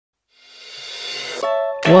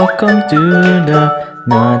Welcome to the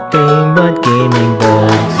Nothing But Gaming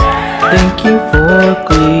Bugs. Thank you for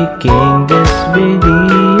clicking this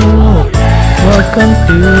video. Welcome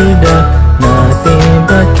to the Nothing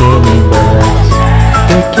But Gaming Bugs.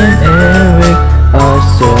 Rick and Eric are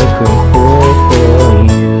so grateful for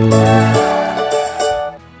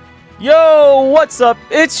you. Yo, what's up?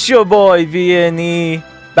 It's your boy VNE,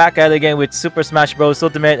 back at it again with Super Smash Bros.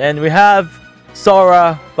 Ultimate, and we have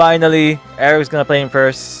Sora finally. Eric's gonna play him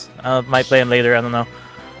first. Might play him later, I don't know.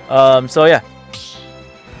 So yeah.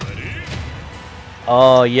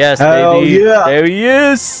 Oh yes, hell baby. Yeah. There he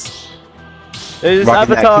is. There's his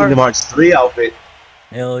Rocking avatar. that Kingdom Hearts 3 outfit.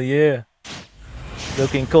 Hell yeah.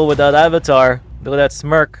 Looking cool with that avatar. Look at that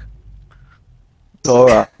smirk.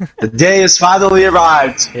 Sora. The day has finally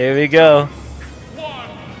arrived. Here we go.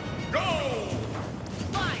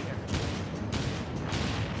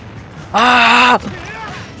 Ah!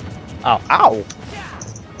 Ow, ow.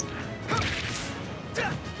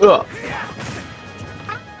 Ugh.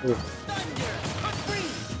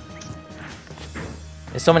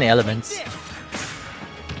 There's so many elements.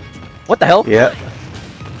 What the hell? Yeah.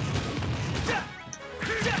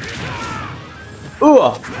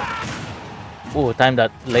 Ugh. Ooh, timed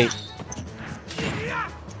that late.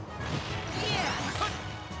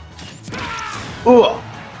 Ugh.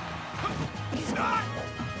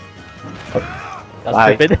 That's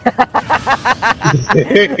stupid.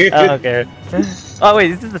 I don't care. Oh wait,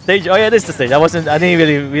 this is the stage. Oh yeah, this is the stage. I didn't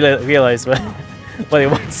really realize what it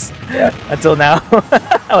was until now.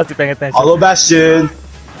 I wasn't paying attention. Hollow Bastion.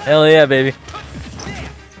 Hell yeah, baby.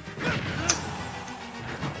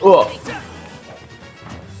 Ugh.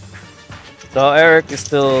 So Eric is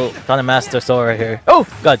still trying to master Sora here. Oh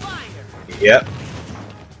god. Yep.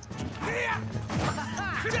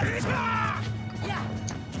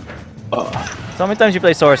 So how many times you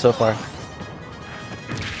play Sora so far?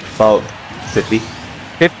 About 50.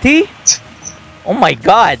 50? Oh my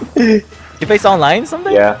god. You play online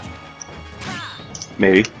something? Yeah.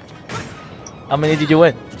 Maybe. How many did you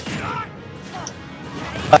win?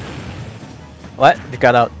 What? You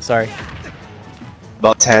got out. Sorry.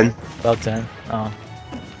 About 10. About 10. Oh.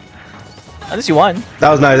 At least you won. That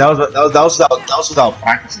was nice. That was without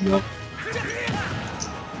practicing though.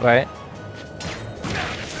 Right.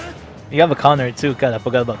 You have a counter too. God, I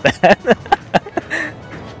forgot about that.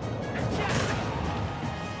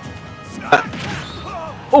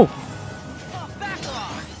 Oh!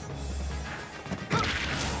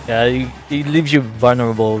 Yeah, he leaves you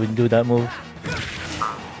vulnerable when you do that move.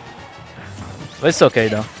 But it's okay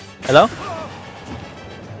though. Hello?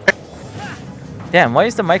 Damn, why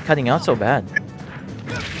is the mic cutting out so bad?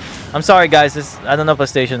 I'm sorry guys, I don't know if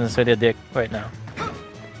PlayStation is really a dick right now.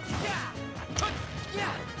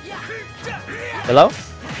 Hello?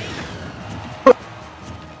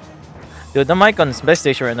 Dude, the mic on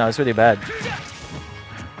PlayStation right now is really bad.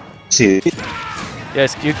 See.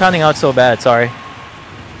 Yes, you're cutting out so bad, sorry.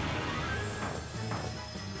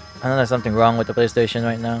 I know there's something wrong with the PlayStation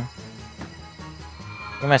right now.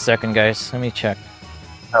 Give me a second, guys. Let me check.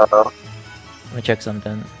 Uh-oh. Let me check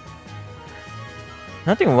something.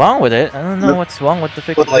 Nothing wrong with it. I don't know what's wrong with the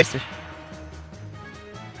PlayStation.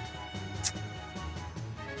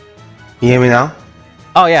 You hear me now?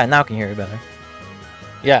 Oh yeah, now I can hear you better.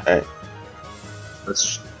 Yeah. Alright.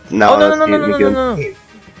 Let's now. Oh no.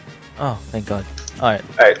 Oh, thank God. Alright.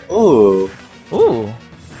 Alright. Ooh. Ooh.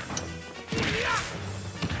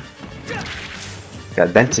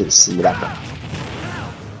 Got dentists in the background.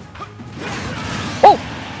 Oh!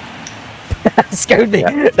 Scared me.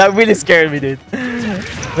 Yeah. That really scared me, dude.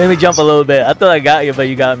 Made me jump a little bit. I thought I got you, but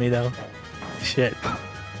you got me though. Shit.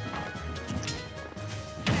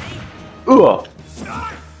 Ooh.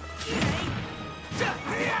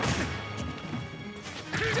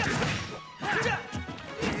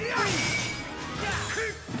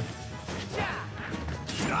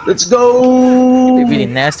 Let's go! They're really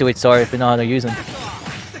nasty with Sora if you know how to use them.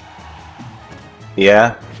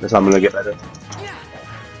 Yeah, that's how I'm gonna get better.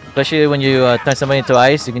 Especially when you turn somebody into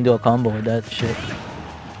ice, you can do a combo with that shit.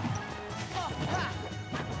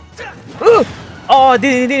 Ooh! Oh, I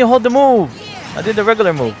didn't hold the move! I did the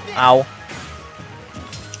regular move. Ow.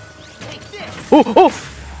 Oh!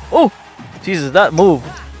 Oh! Jesus, that move.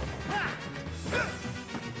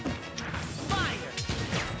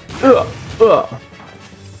 Ugh.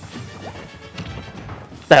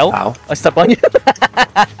 The hell? Ow. I stepped on you.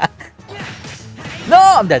 No,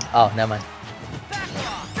 I'm dead. Oh, never mind.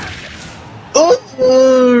 Oh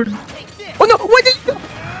no! Why did you?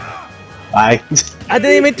 Bye. I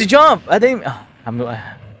didn't mean to jump. I didn't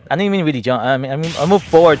even really jump. I moved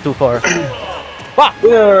forward too far. Fuck!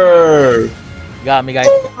 Got me, guys.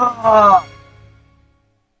 Ah.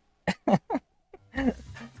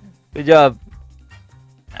 Good job,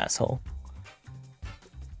 asshole.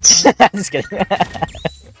 Just kidding.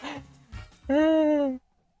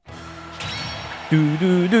 Do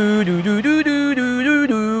do do do do do do do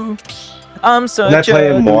do. I'm such When I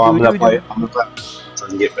play a more, I'm gonna do. play so I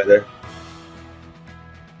can get better.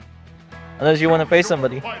 Unless you want to face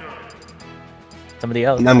somebody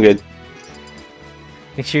else. And I'm good.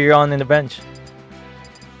 Make sure you're on in the bench.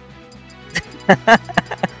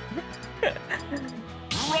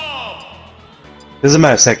 This is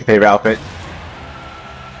my second favorite outfit.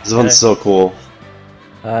 This one's so cool.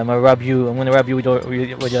 I'm gonna rub you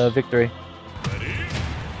with your victory.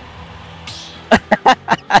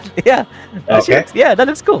 Yeah. Okay. Yeah, that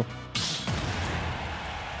looks cool.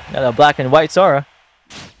 Got a black and white Sora.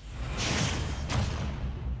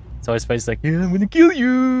 Sora's face like, yeah, I'm gonna kill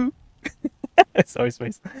you. Sora's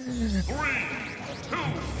face. 3, 2,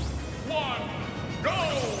 1, go!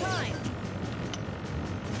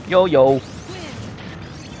 Yo yo.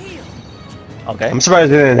 Okay. I'm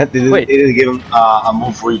surprised they didn't give him a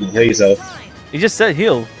move where you can heal yourself. You just said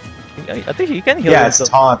heal. I think you can heal. Yeah, it's a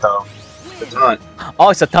yourself. taunt though. It's a taunt. Oh,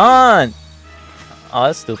 it's a taunt. Oh,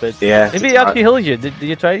 that's stupid. Yeah. Maybe he actually healed you. Did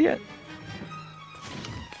you try it yet?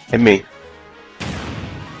 Hit me.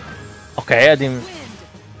 Okay, I didn't.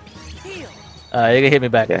 You can hit me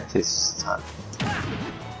back. Yeah, it's a taunt.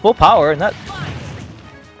 Full power, not.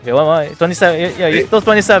 Okay, what am I? 27. Yeah, you're still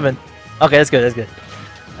 27. Okay, that's good. That's good.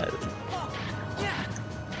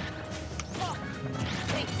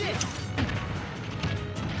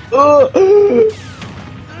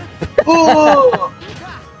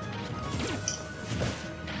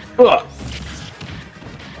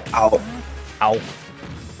 Ow. Ow.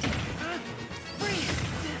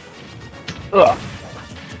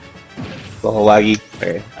 The whole laggy.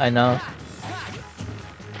 Okay. I know.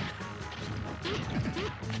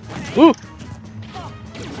 Ooh.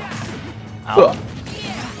 Ow.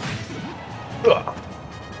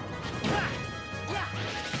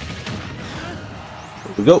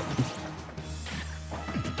 Here we go.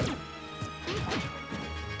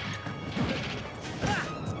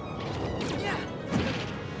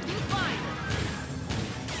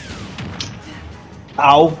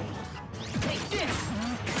 Ow.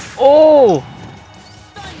 Oh!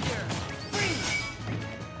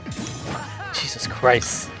 Jesus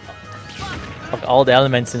Christ. Fuck all the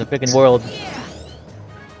elements in the freaking world.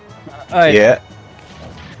 Alright. Yeah.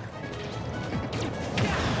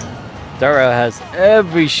 Dara has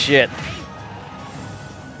every shit.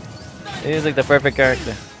 He's like the perfect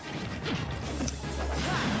character.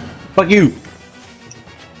 Fuck you.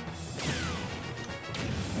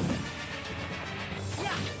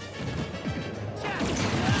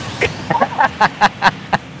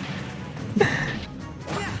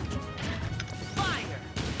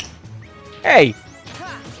 Hey!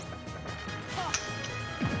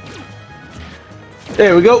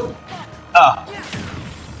 There we go. Ah.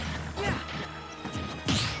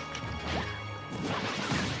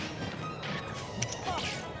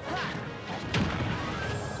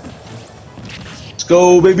 Let's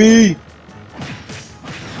go, baby.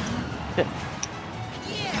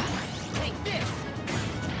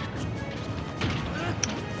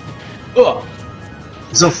 Ugh.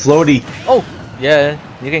 It's so floaty. Oh! Yeah,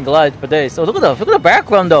 you can glide for days. So look at the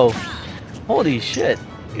background though. Holy shit.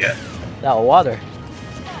 Yeah. That water.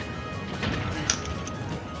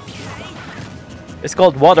 It's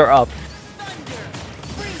called water up.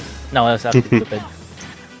 No, that's actually stupid.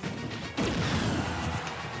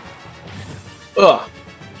 Ugh.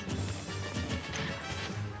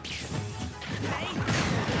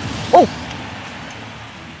 Oh!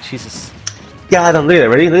 Jesus. God, look at it.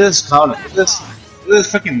 Ready? Look at this clown. Look at this. Look at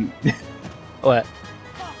this freaking. What?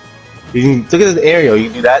 You can look at this aerial. You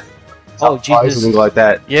can do that. Oh, Fly, Jesus. something go like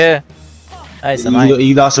that. Yeah. Nice,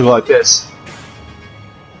 You can also go like this.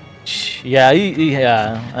 Yeah,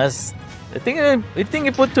 yeah. That's. I think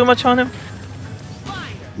you put too much on him.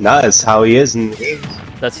 Nah, that's how he is in the game.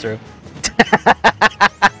 That's true.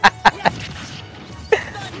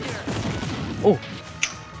 Oh.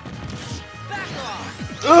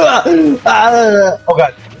 Oh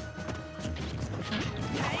god.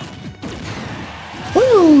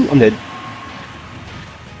 Woo! I'm dead.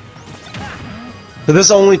 So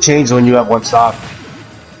this only changes when you have one stock.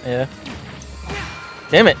 Yeah.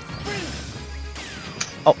 Damn it.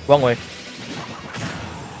 Oh, wrong way.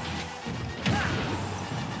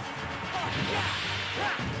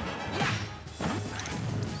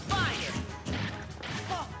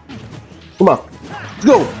 Come on. Let's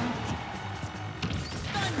go.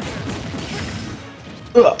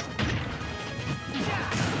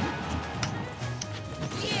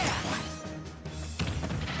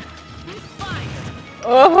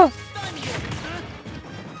 Oh!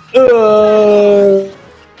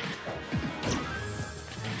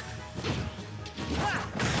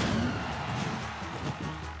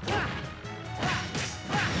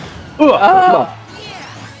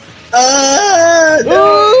 Ah! No!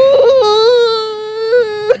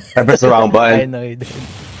 I pressed the wrong I button. know you did.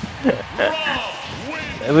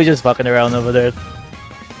 We're just fucking around over there.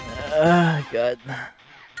 Ah, God.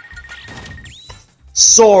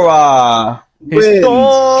 Sora! He's Wins!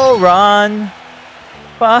 so run!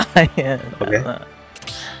 Fine. Okay.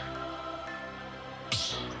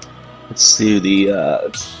 Let's do the,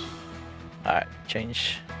 Alright,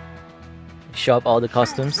 change. Show up all the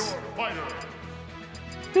costumes.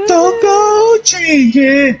 Don't go change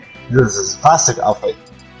it! This is classic outfit.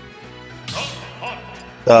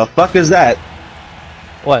 The fuck is that?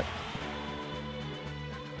 What?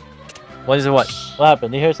 What is it? What? What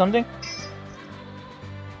happened? Did you hear something?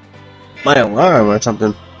 My alarm or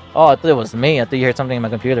something. Oh, I thought it was me. I thought you heard something in my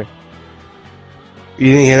computer.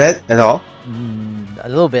 You didn't hear that at all? A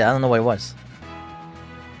little bit. I don't know what it was.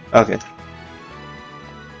 Okay.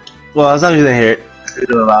 Well, as long as you didn't hear it, you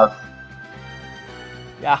do it loud.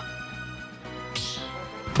 Yeah.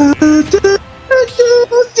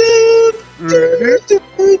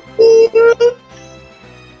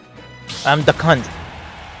 I'm the cunt.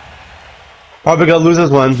 Probably gonna lose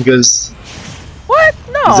this one because What?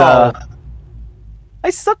 No. he's, I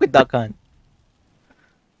suck with Duck Hunt.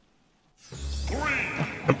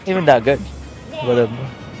 Even that good. Whatever.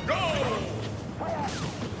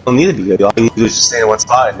 don't need to be good. All you need to do is just stay in one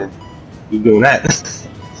spot and then keep doing that.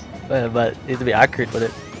 But you need to be accurate with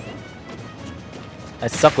it. I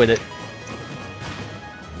suck with it.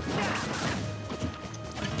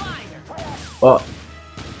 Oh.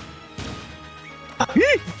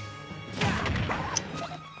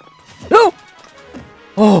 No!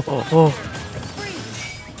 Oh, oh, oh.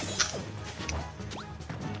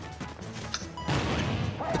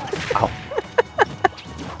 Ow.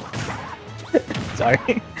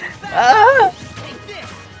 Sorry. Ah!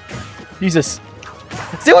 Jesus.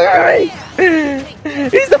 See what you're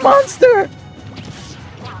He's the monster!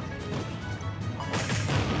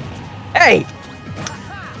 Hey!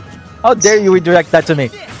 How dare you redirect that to me?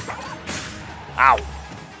 Ow.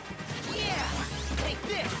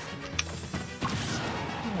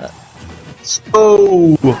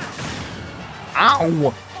 Oh!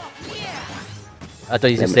 Ow! I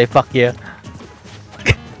thought you said say fuck yeah.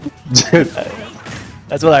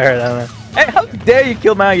 That's what I heard. I don't know. Hey, how dare you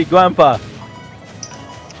kill my grandpa?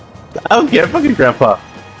 I don't care, fucking grandpa.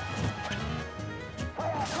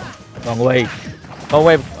 Wrong way. Wrong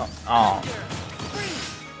way. Oh.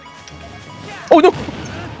 Oh no!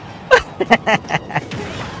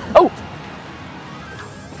 Oh!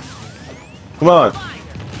 Come on.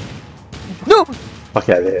 No! Fuck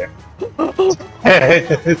out of here.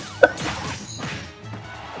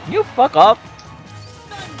 You fuck up.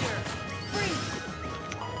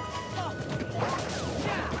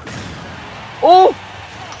 Oh!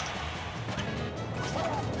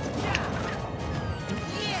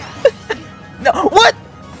 No, what?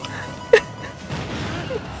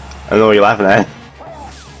 I don't know what you're laughing at.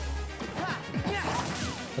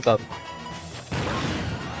 What's up?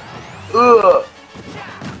 Ugh.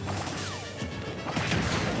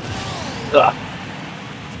 Ugh.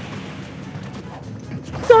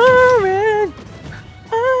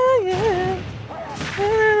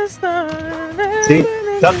 See?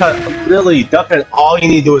 Duck Hunt, really, Duck Hunt, all you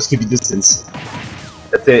need to do is keep your distance.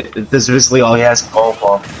 That's it. That's basically all he has to call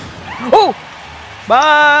for. Oh!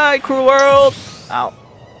 Bye, cruel world! Ow.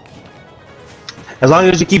 As long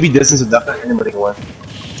as you keep your distance with Duck Hunt, anybody can win.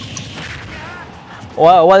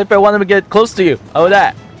 Well, what if I want to get close to you? How about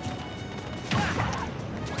that?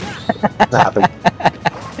 That happened.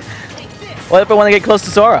 What if I want to get close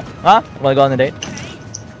to Sora? Huh? Want to go on a date?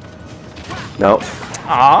 No.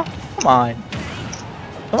 Aw, come on.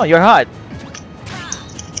 Come on, you're hot.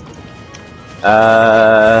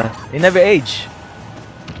 You never age.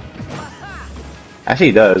 Actually,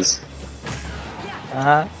 he does.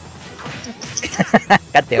 Uh-huh.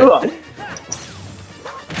 God damn it. Ugh.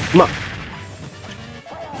 Come on.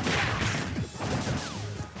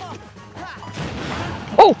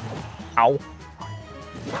 Oh! Ow.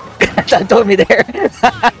 That told me there.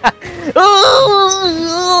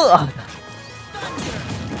 Oh!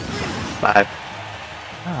 5.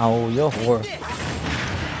 Ow, you're a whore.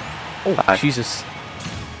 Oh, 5. Jesus.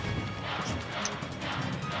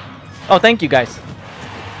 Oh, thank you guys.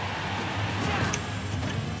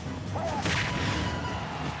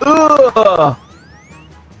 Ugh.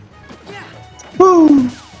 Woo.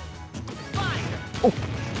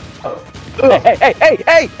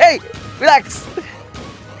 Hey! Relax!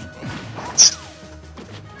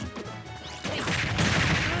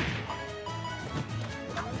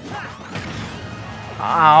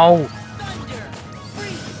 Ow!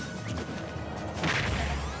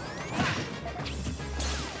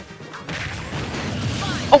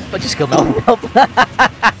 Oh, I just killed him. Help!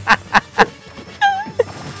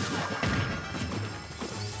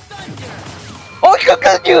 Oh, I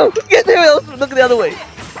got you! Get him! Look the other way.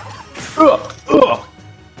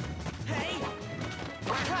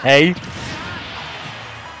 Hey.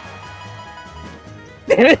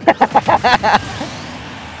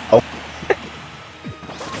 Oh.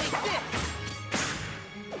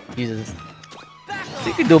 Jesus.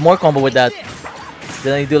 You can do more combo with that.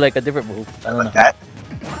 Then you do like a different move. I don't know. Like that?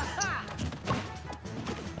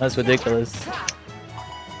 That's ridiculous.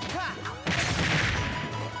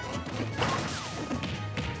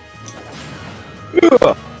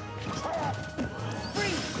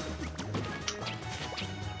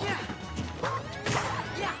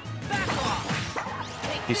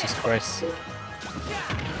 Jesus Christ.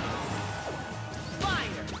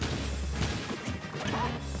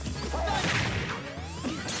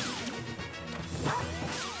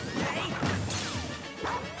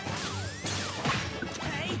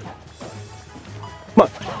 Come on.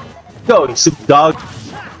 Go, you stupid dog.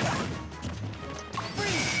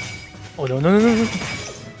 Oh no.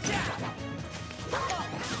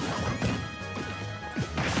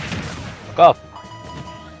 Fuck off.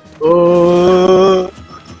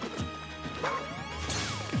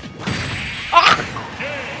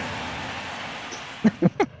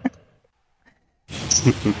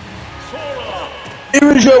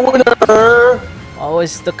 Here is your winner!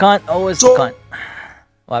 Always the cunt, always the cunt.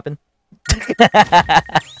 What happened?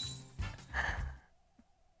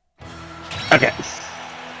 Okay.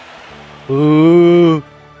 Ooh.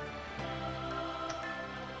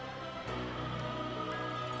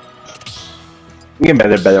 You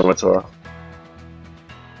get better with Sora.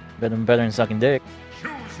 Better than sucking dick.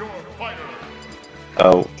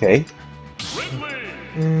 Okay.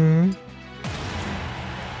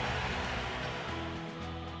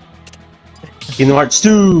 Kingdom Hearts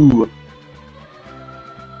 2!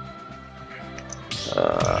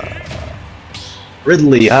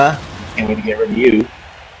 Ridley, huh? Can't wait to get rid of you.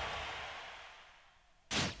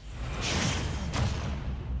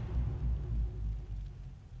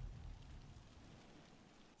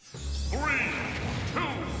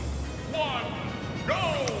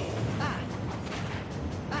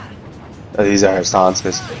 Oh, these are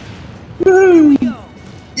responses. Woo!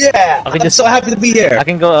 Yeah! I can I'm just- so happy to be here! I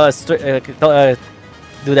can go do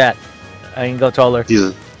that. I can go taller.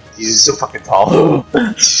 He's so fucking tall.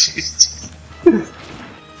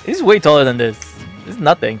 He's way taller than this. This is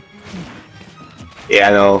nothing. Yeah,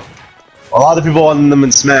 I know. A lot of people wanted them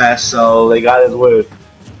in Smash, so they got his wood.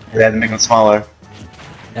 And they had to make them smaller.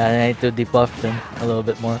 Yeah, I need to debuff them a little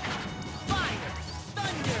bit more.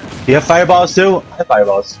 Do you have fireballs too? I have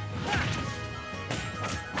fireballs.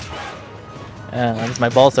 Yeah, at least my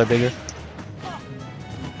balls are bigger.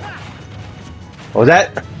 What was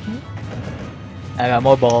that? I got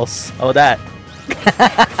more balls. Oh, that.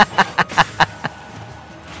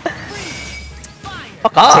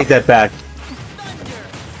 Fuck off! Take that back.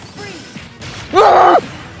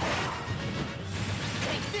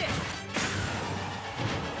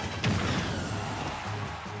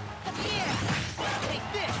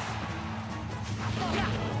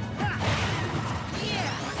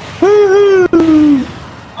 Woohoo!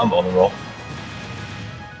 I'm on the roll.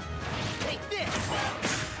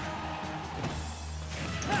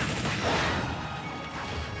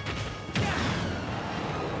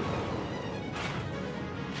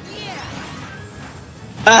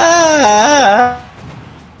 Ah!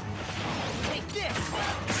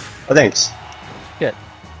 Oh, thanks. Good.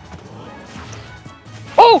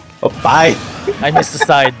 Oh! Oh, bye. I missed the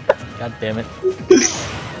side. God damn it.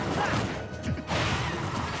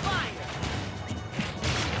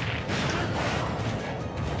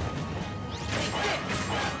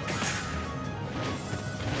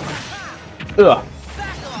 Ugh.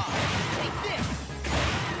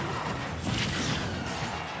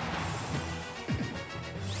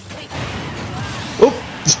 Oop.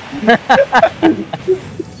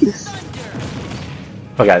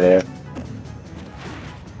 Fuck out of there.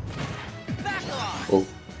 Oh.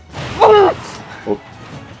 Oh.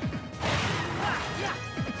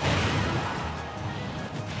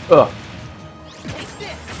 Ugh.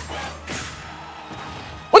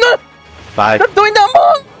 Oh no! Bye. Stop doing that,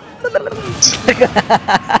 mom!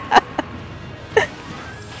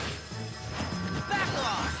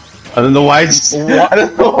 I don't know why. I just, I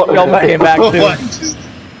don't know. He almost came back too. Why I just-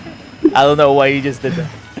 I don't know why you just did that.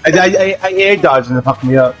 I air dodged and it fucked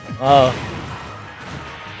me up. Oh.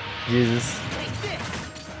 Jesus.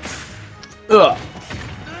 Ugh.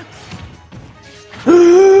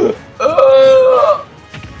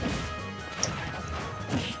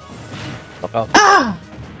 Fuck off. Ah!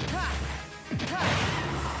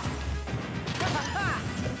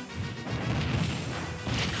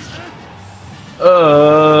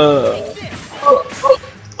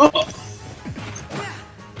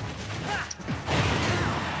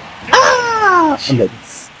 Ah!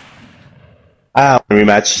 Jeez.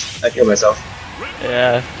 Rematch. I killed myself.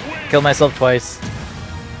 Yeah. Killed myself twice.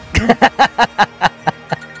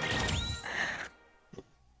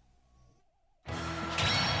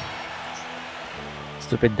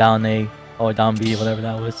 Stupid down A or down B, whatever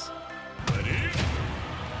that was.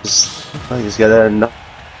 I just gotta know.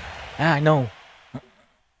 Yeah, I know.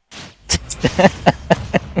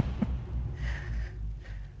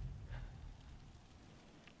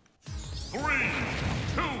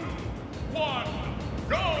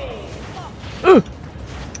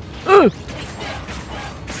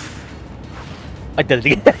 I did it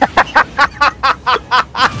again.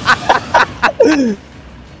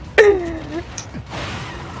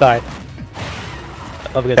 Sorry.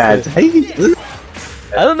 I'm gonna Bad. do it.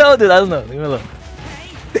 I don't know, dude. I don't know. Leave me alone.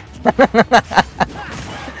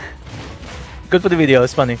 Good for the video.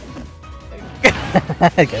 It's funny.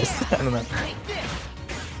 I guess. I don't know.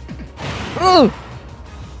 Ooh!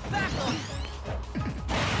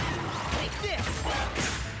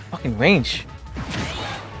 Fucking range.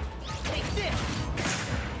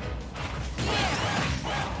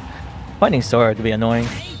 Finding Sora to be annoying.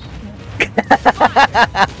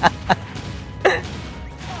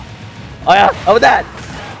 Oh yeah, how about that?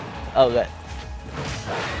 Oh god.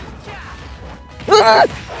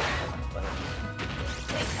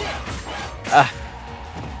 Ah.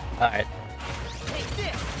 Alright.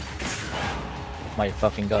 My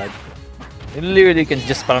fucking god. You literally can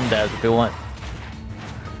just spam that if you want.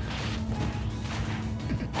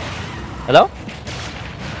 Hello?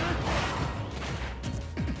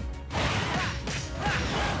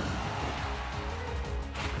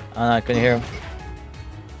 Oh, no, I couldn't hear him.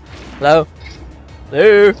 Hello?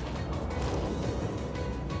 Hello?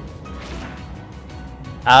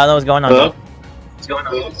 I don't know what's going on. Hello? What's going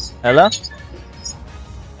on? Hello?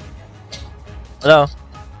 Hello?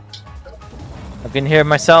 I can hear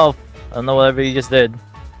myself. I don't know whatever you just did.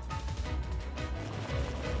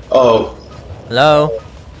 Oh. Hello?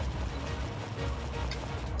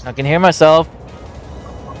 I can hear myself.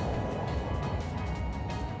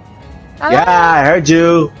 Yeah, I heard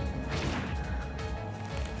you.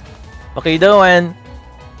 What are you doing?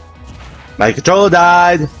 My controller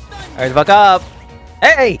died. Hurry the fuck up.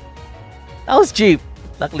 Hey! That was cheap.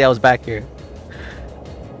 Luckily I was back here.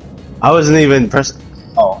 I wasn't even pressing.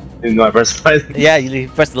 Oh, didn't know I pressed button. Yeah, you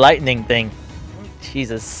pressed the lightning thing.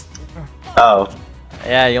 Jesus. Oh,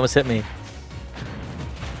 Yeah, you almost hit me.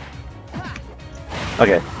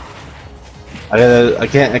 okay. I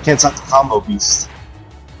can't stop the combo beast.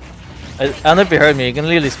 I don't know if you heard me. You can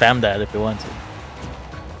literally spam that if you want to.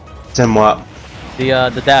 Tim, what?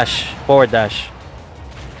 The dash, forward dash.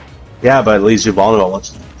 Yeah, but it leaves you vulnerable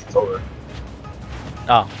once it's over.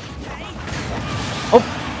 Oh. Oh.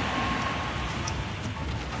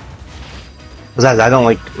 Besides, I don't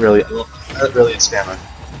like really. I'm not really a spammer.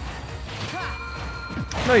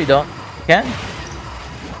 No, you don't. You can.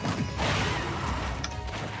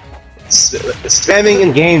 Spamming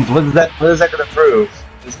in games. What is that? What is that gonna prove?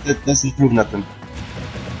 That doesn't prove nothing.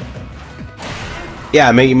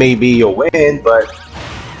 Yeah, maybe you'll win, but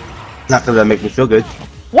it's not gonna make me feel good.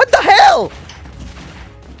 What the hell?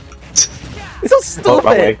 It's so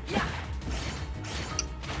stupid.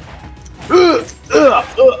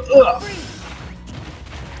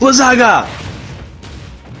 Blizzaga!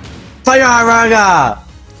 Fire-Raga!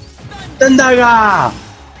 Dandaga!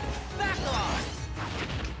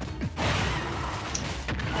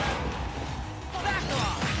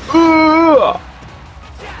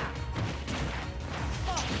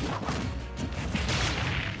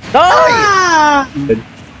 Die!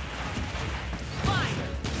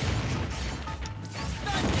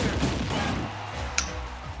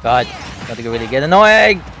 God, that could really get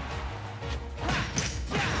annoying.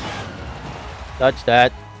 Touch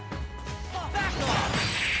that.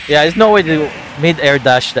 Yeah, there's no way to mid-air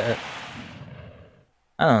dash that.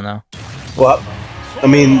 I don't know. Well, I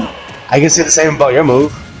mean, I can say the same about your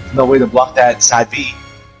move. No way to block that side B.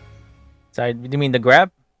 Sorry, do you mean the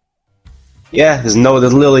grab? Yeah, there's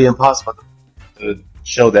literally impossible to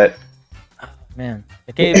show that. Man,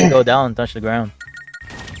 I can't even go down and touch the ground.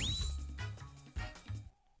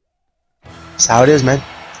 That's how it is, man.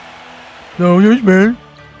 No, yes, man.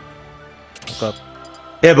 Look up.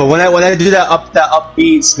 Yeah, but when I do that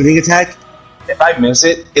upbeat spinning attack, if I miss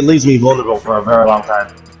it, it leaves me vulnerable for a very long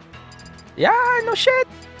time. Yeah, no shit.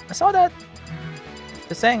 I saw that.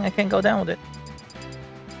 Just saying, I can't go down with it.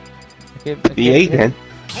 Yeah, you can.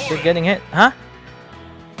 Keep getting hit, huh?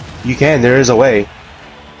 You can. There is a way.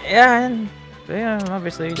 Yeah, and yeah,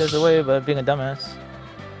 obviously there's a way about being a dumbass.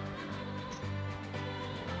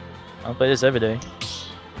 I'll play this every day.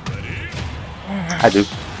 I do.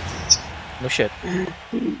 No shit. I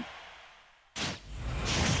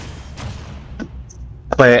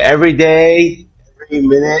play it every day, every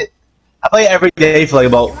minute. I play it every day for like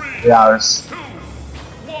about 3 hours.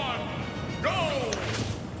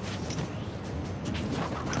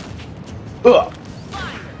 Ugh.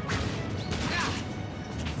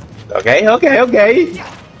 Okay.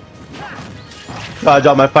 Dodge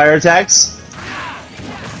all my fire attacks.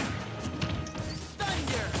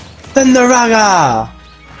 Thunderaga!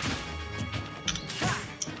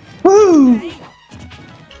 Woo!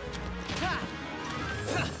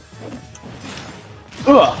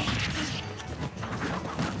 Ugh.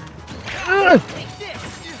 Ugh.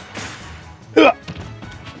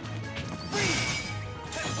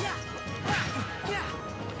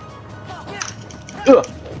 Ugh.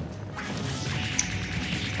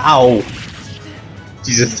 Ow.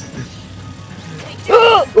 Jesus.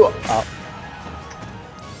 Oh.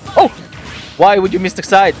 Oh! Why would you miss the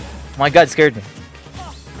side? My god, it scared me.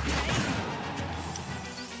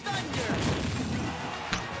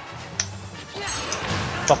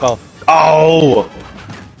 Fuck off. Oh!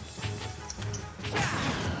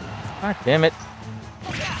 God damn it.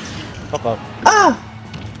 Fuck off. Ah!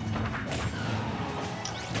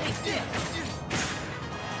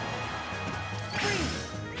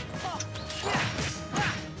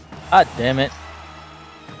 God damn it.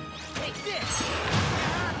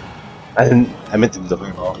 I meant to do the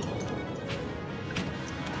fireball.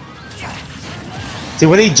 See,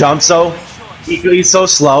 when he jumps though, he's so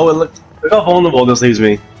slow, and look how vulnerable this leaves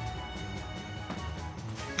me.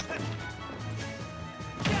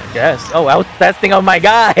 Yes. Oh, I was testing on my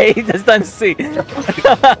guy. He just doesn't see. I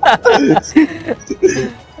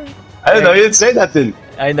don't know, you didn't say nothing.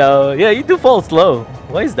 I know. Yeah, you do fall slow.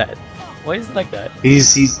 Why is that? Why is it like that?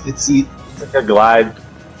 It's like a glide.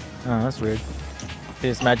 Oh, that's weird.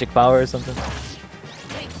 His magic power or something.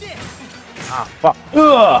 Ah, fuck.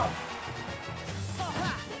 Ugh.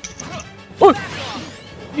 Oh,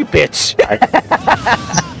 you bitch!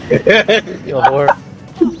 You whore.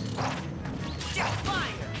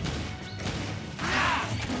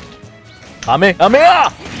 Ame!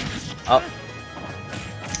 Oh.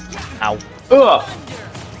 Ow. Ugh.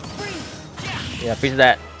 Yeah, piece of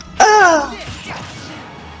that. Ah!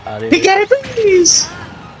 He got it, please!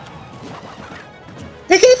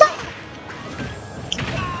 He got it!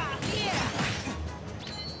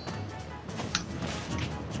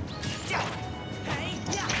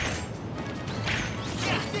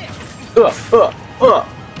 Woohoo!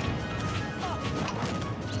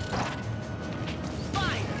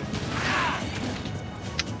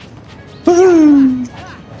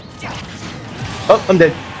 Oh, I'm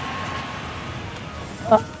dead.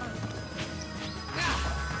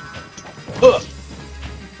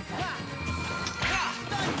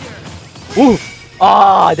 Woo!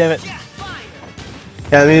 Ah, damn it!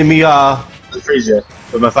 Yeah, let me unfreeze you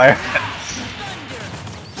with my fire.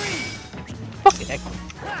 Fucking heck.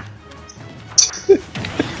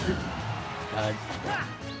 God.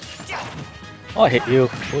 Oh, I hit you.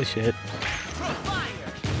 Holy shit.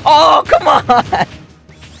 Oh, come on!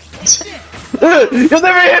 You'll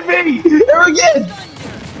never hit me! Ever again!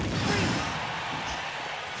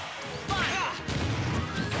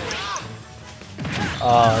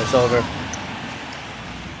 Oh, it's over.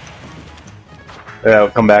 Yeah, I'll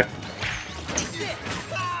come back.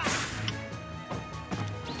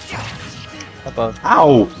 Up up.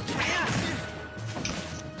 Ow!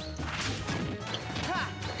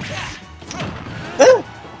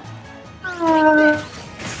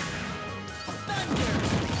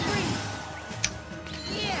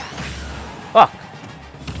 Fuck.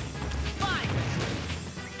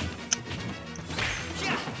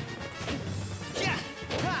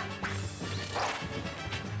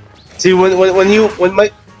 See, when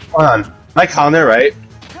my counter, right?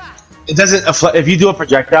 It doesn't afflict, if you do a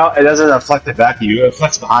projectile, it doesn't afflict it back to you, it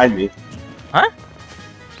afflicts behind me. Huh?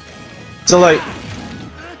 So like,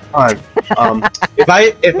 if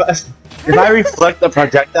I reflect a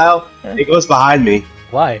projectile, it goes behind me.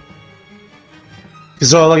 Why?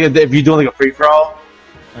 So like if you're doing like a free for all,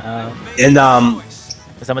 and Is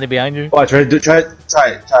somebody behind you? oh, try it.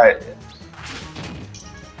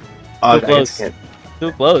 Oh, Too close.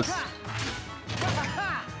 Too close.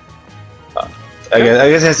 I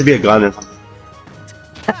guess it has to be a gun or something.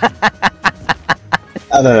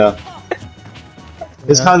 I don't know.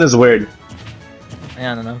 This kind is weird.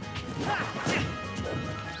 Yeah, I don't know.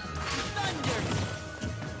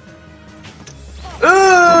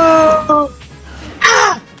 Ah!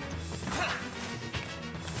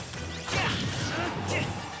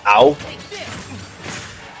 Ow.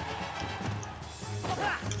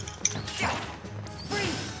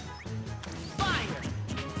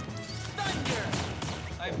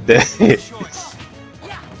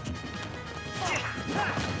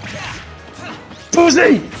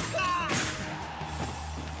 Pussy!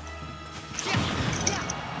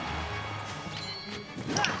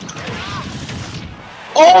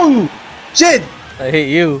 Oh! Shit! I hate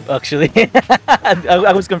you, actually.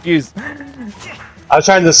 I was confused. I was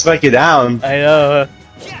trying to spike you down. I know.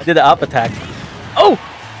 I did the up attack. Oh!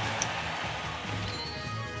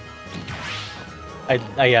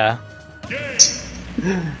 Yeah.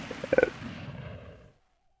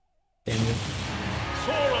 Damn you.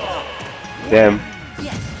 Damn.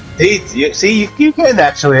 See, you can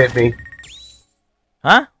actually hit me.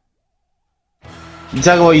 Huh? You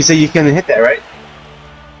talking about you say you can hit that, right?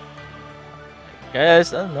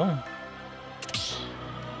 Guys, I don't know.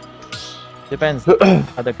 Depends.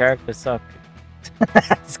 Other characters suck.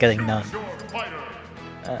 Just kidding, no.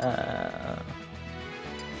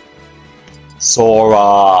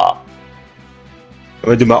 Sora. I'm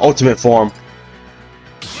gonna do my ultimate form.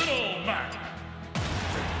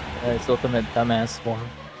 It's ultimate dumbass form.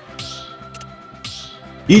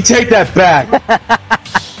 You take that back.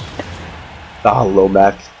 Oh, low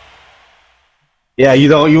Mac. Yeah, you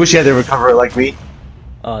don't. You wish you had to recover it like me.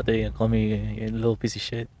 Oh, they call me a little piece of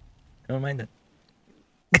shit. Don't mind that.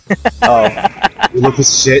 Oh, you little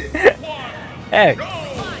piece of shit. Hey.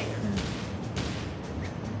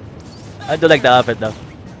 I do like the outfit though.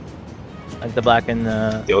 Like the black and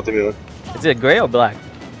The ultimate one. is it gray or black?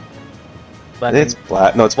 Black. It's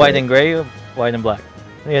black. No, it's white gray. and gray or white and black?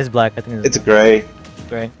 I think it's black. I think It's gray.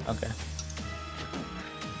 gray. Okay.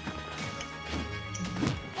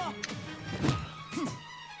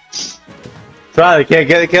 Try. Can't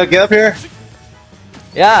get up here.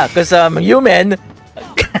 Yeah, cause I'm human.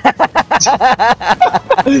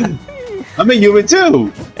 I'm a human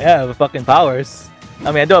too. Yeah, with fucking powers.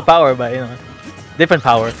 I mean, I do have power, but you know, different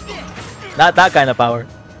power. Not that kind of power.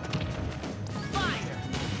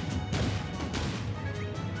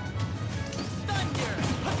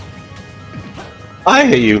 I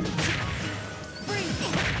hate you.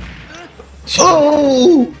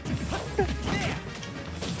 Oh!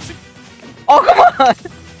 Oh, come on!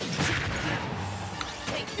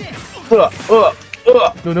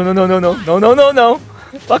 No, no, no, no, no, no, no, no, no, no!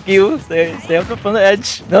 Fuck you! Stay up from the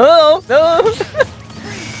edge. No, no!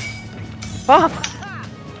 Fuck!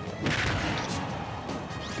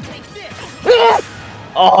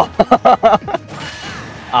 Oh!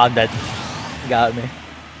 I'm dead. Got me,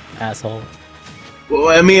 asshole. Well,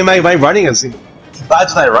 I mean, my running is bad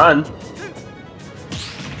as I run.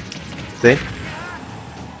 See?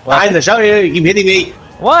 Behind the show, you keep hitting me.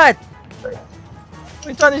 What? What are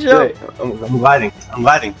you trying to show? I'm gliding. I'm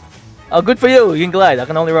gliding. Oh, good for you. You can glide. I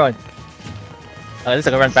can only run. At least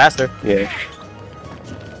I can run faster. Yeah.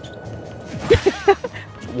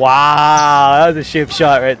 Wow, that was a shape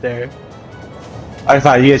shot right there. Alright,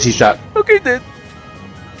 fine. You get a cheap shot. Okay, then.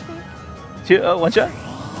 Shoot, one shot.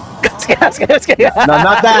 I'm scared. No,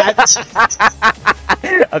 not that.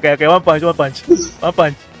 Okay, okay, one punch. One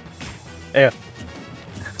punch. There.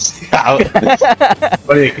 Ow.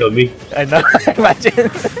 Why did you kill me? I know. Imagine.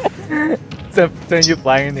 Send you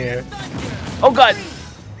flying in the air. Oh god.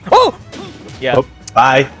 Oh. Yeah. Oh,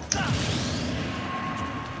 bye.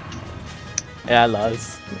 Yeah, I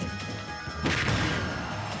lost.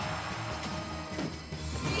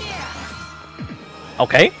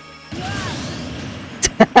 Okay.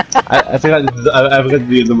 I think I forgot to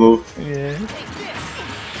do the move. Yeah.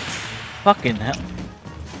 Fucking hell.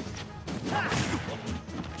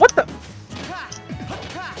 What the?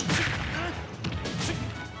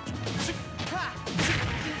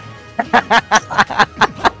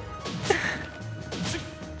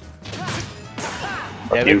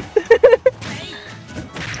 Fuck you.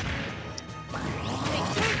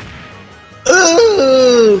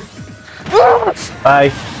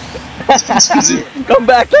 Bye. Come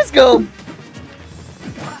back, let's go!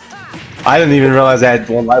 I didn't even realize I had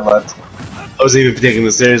one life left. I wasn't even taking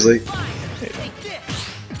this seriously.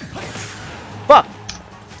 Fuck!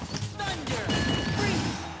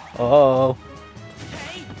 Oh.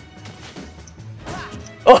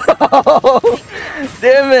 Oh,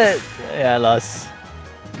 damn it! Yeah, I lost.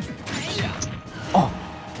 Oh.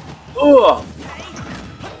 Oh.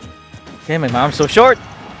 Damn it, my arm's so short.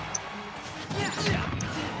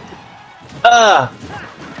 Ah.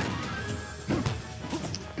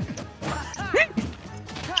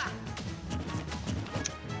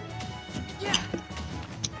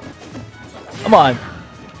 Come on.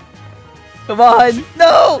 Come on.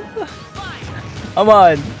 No. Come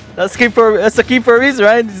on. That's a key for a reason,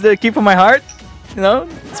 right? It's the key for my heart. You know?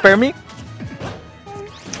 Spare me.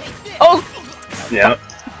 Oh. Yeah.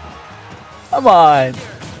 Come on.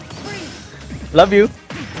 Love you.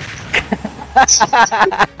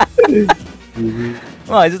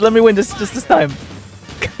 Come on, just let me win just this time.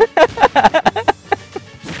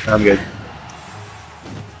 I'm good.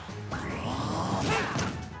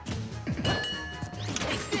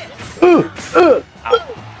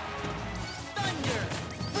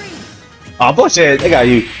 Oh bullshit! I got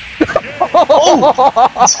you. Oh!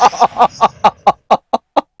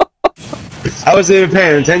 I wasn't even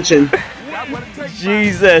paying attention.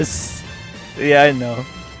 Jesus. Yeah, I know.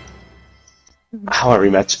 I want a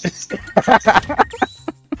rematch.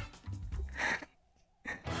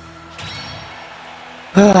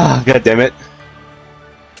 God damn it.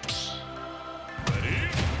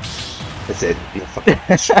 That's it. You're fucking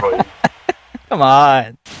destroyed. Come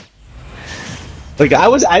on. Like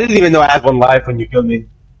I didn't even know I had one life when you killed me.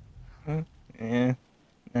 Yeah.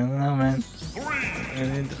 I don't know, man. I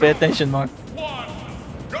need to pay attention more.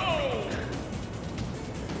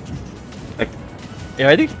 You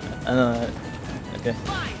ready? Okay.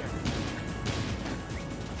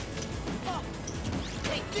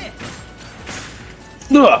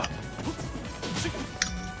 Ugh.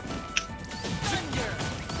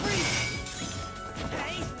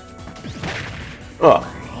 Oh.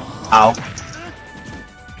 Ow.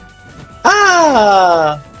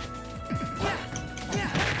 Ah!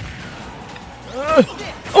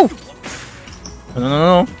 Oh!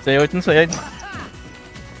 No. Stay out inside.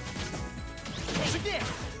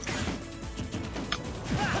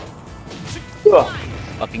 Ugh.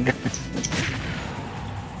 Fucking god.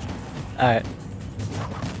 Alright.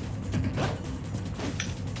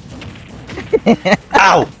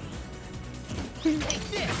 Ow!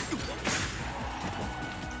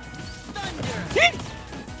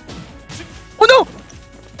 Oh no!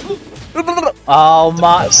 Oh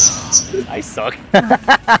my! I suck.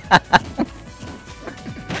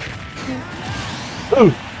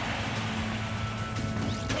 Ooh.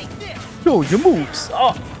 Yo, your moves.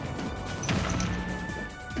 Oh.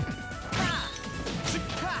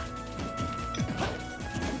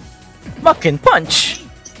 Mucking punch.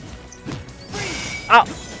 Ow.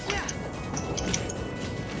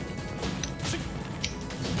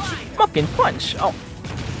 Mucking punch. Oh.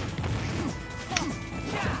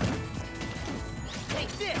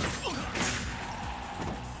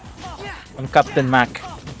 I'm Captain Mac.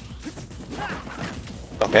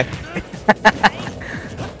 Okay.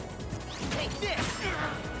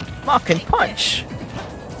 Mucking punch.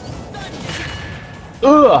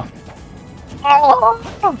 Ugh. Oh.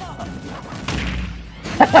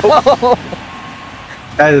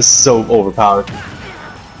 That is so overpowered.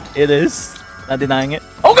 It is. Not denying it.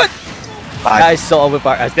 Oh good! Bye. Guys, so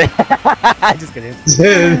overpowered. Just kidding.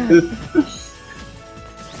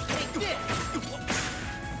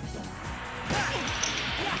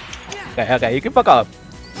 Okay, you can fuck up.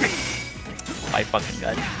 My fucking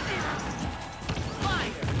god.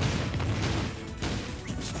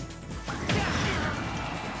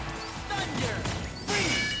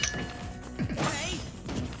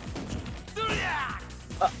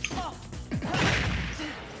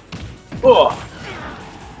 Oh.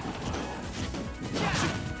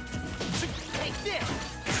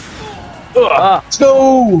 Ah. Let's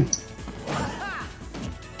go!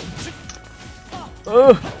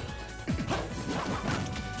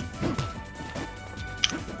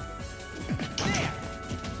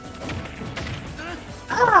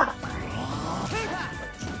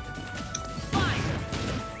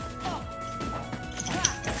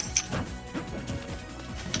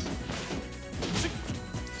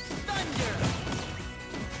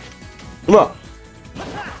 Come on.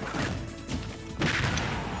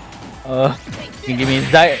 You can give me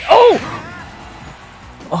his diet. Oh!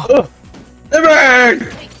 Never!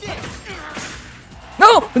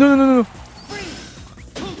 No!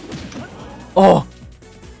 Oh!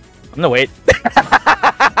 I'm gonna wait.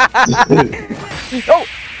 Oh!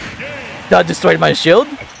 That destroyed my shield?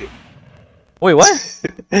 Wait, what?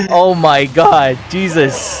 Oh my god,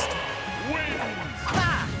 Jesus.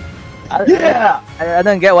 Yeah! I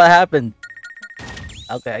don't get what happened.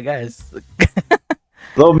 Okay, I guess.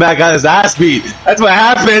 Little Mac got his ass beat. That's what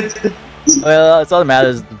happened. Well, it's all that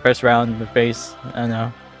matters. The first round, the face. I don't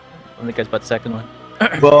know. I don't think it's about the second one.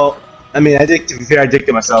 Well, I mean, to be fair, I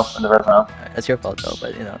dicted myself in the first round. That's your fault though,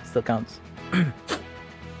 but you know, it still counts. I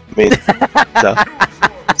mean, so.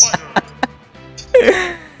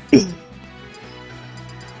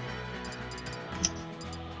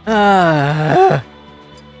 Ah.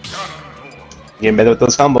 Getting better with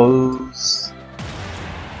those combos.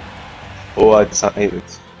 Oh, it's not.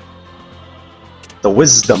 It's the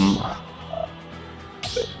wisdom.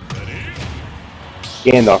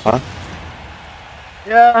 Gandalf, huh?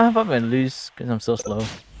 Yeah, I'm probably gonna lose because I'm so slow.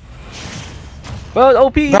 But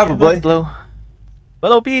OP, Probably. but slow.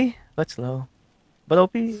 But OP, but slow. But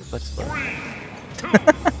OP, but slow.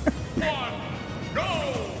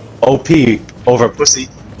 OP over pussy.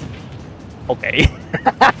 Okay.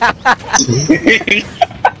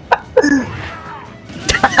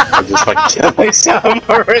 I just fucking killed myself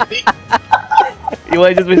already. You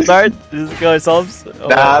want to just restart? Just go ourselves? Oh,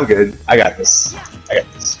 Nah, I'm good. I got this. I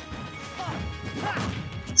got this.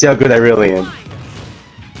 See how good I really am.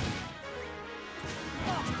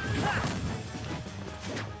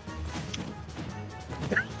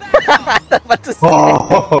 What to say?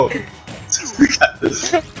 Oh! We got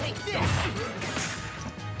this.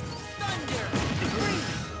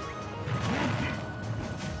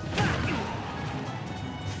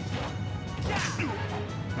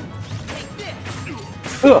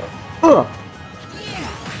 Ugh! Ugh!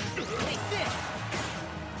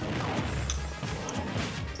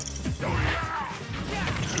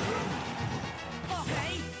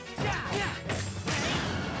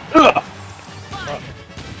 Ugh!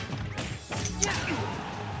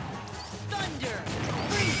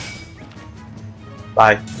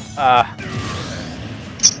 Bye.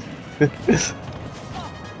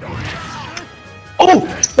 Oh!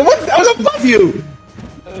 What? I was above you!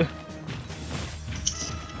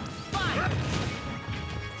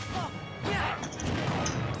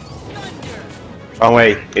 Wrong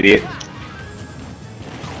way, idiot.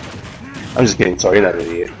 I'm just kidding, sorry, you're not an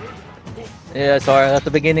idiot. Yeah, sorry. At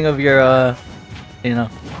the beginning of your, you know,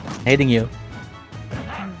 hating you.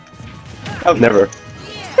 I'll never.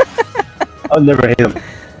 I'll never hit him.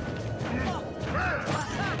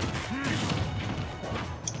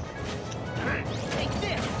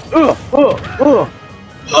 Oh!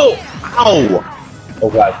 Ow! Oh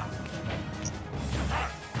god.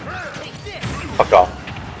 Fuck off.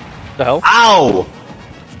 The hell? Ow!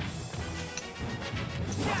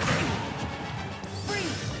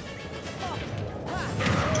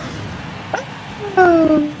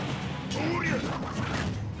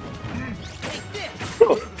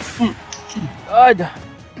 God.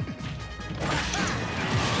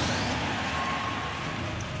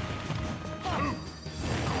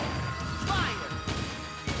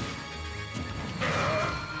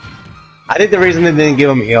 I think the reason they didn't give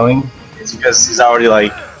him healing is because he's already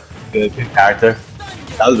like a good character.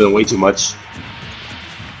 That would have been way too much.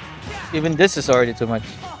 Even this is already too much.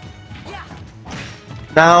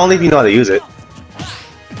 Nah, only if you know how to use it.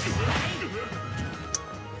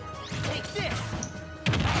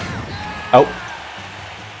 Oh.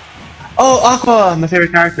 Oh, Aqua, my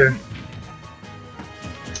favorite character.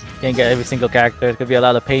 Can't get every single character. It could be a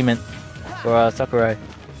lot of payment for Sakurai.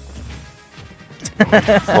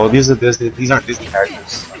 Well, these aren't Disney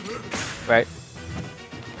characters. Right?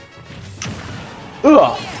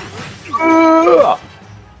 Ugh. Ugh.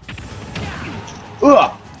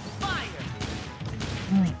 Ugh.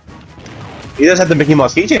 He does have the Mickey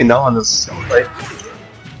Mouse keychain though on this play.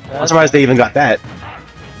 I'm surprised they even got that.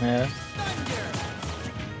 Yeah.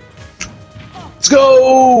 Let's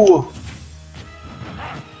go!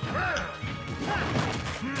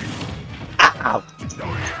 Ow.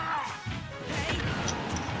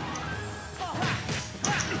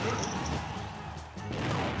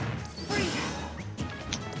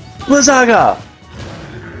 Blizzaga!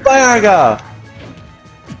 Fireaga!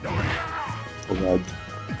 Oh god.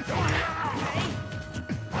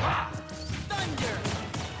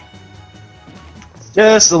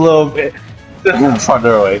 Just a little bit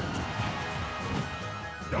farther away.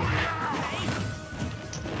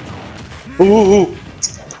 Ooh!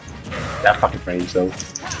 That fucking range though.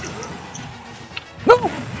 No!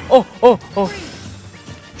 Oh! Oh! Oh!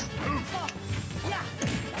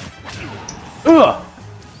 Ugh!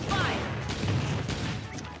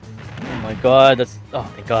 Oh my god, that's... Oh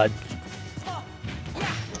my god.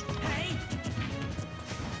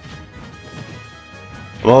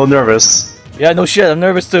 I'm a little nervous. Yeah, no shit, I'm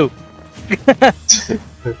nervous too.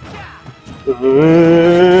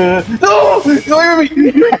 No! away from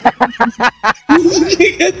me!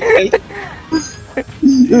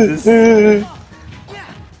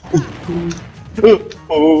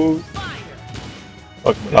 Oh.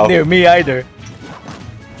 Fuck Not near me either.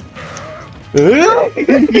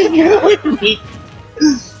 Get away from me!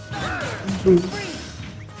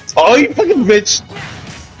 Oh, you fucking bitch!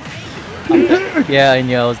 Yeah, I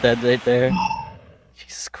knew I was dead right there.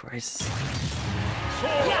 Jesus Christ.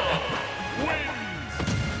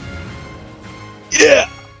 Yeah!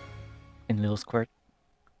 In little squirt.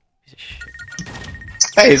 Piece of shit.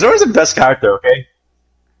 Hey, Zora's the best character, okay?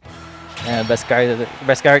 Yeah, best character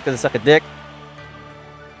to suck a dick.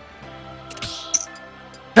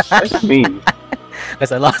 What does that mean?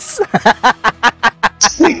 Because I lost.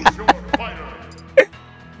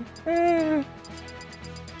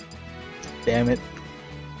 Damn it.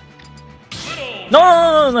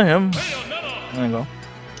 No, not him. There you go.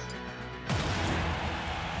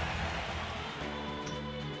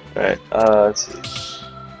 Alright, let's see.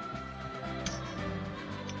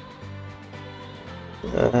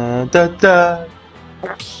 Da.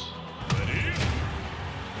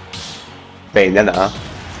 Pain na na.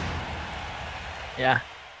 Yeah.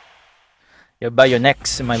 You're by your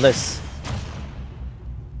necks in my list.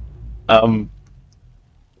 That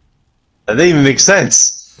didn't even make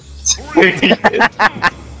sense.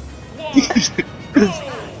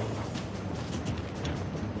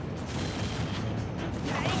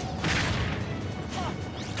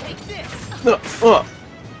 No, oh.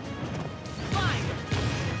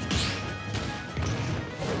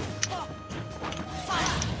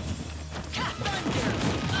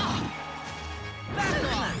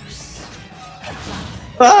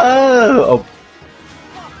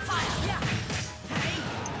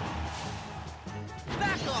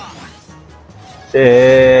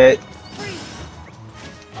 Shit.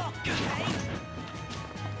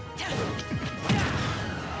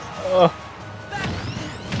 Oh.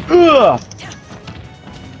 Ugh.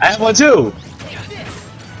 I have one too.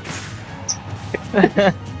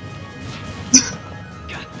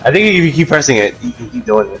 I think if you keep pressing it, you can keep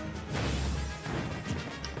doing it.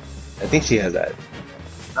 I think she has that.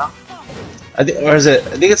 No? I think, or is it?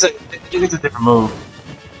 I think it's a different move.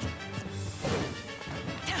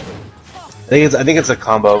 I think it's a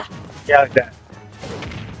combo. Yeah, like that.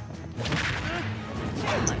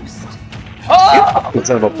 Oh!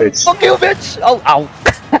 Son of a bitch. Fuck you, bitch! Oh, ow.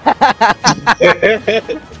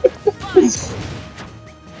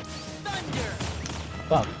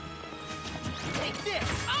 Fuck.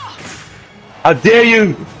 How dare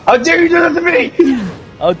you! How dare you do that to me!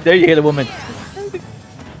 How dare you hit a woman?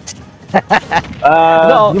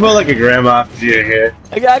 No. You're more like a grandma. You're here.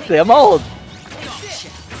 Exactly, I'm old.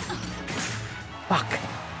 Fuck.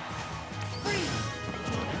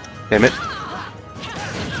 Damn it.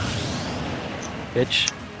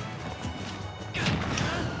 Bitch.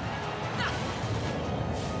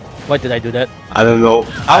 Why did I do that? I don't know.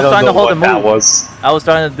 I don't trying know to hold what the that move. was. I was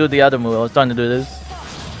trying to do the other move. I was trying to do this.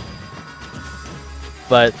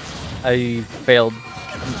 But I failed.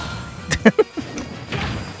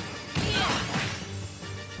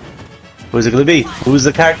 Who's it gonna be? Who's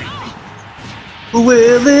the character? Who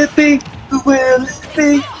will it be? Who will it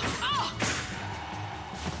be?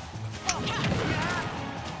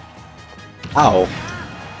 Ow.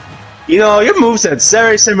 You know, your moveset's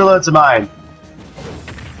very similar to mine.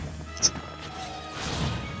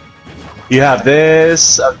 You have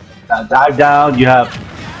this, dive down, you have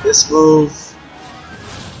this move.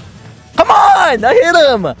 Come on! I hit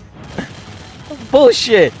him!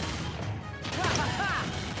 Bullshit!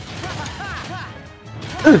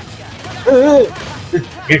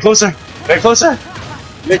 Get closer! Get closer!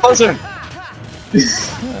 Get closer!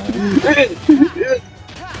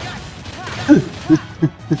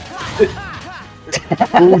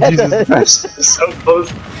 Oh, Jesus Christ. So close.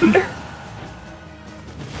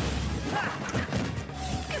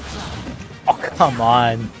 Oh, come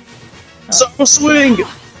on. Circle swing!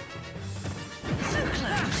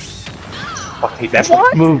 Okay, that's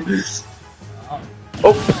What? move.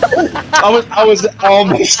 Oh, I was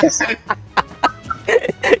almost. You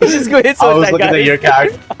just committed I was suicide, looking guys. at your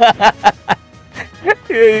character.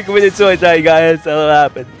 You committed suicide, guys. That'll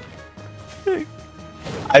happen.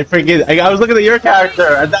 I freaking. I was looking at your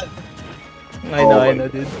character, and that. I know,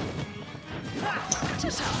 dude.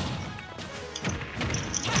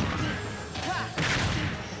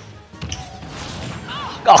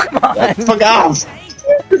 Oh, come on! Fuck off!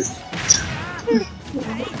 Oh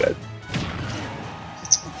my god.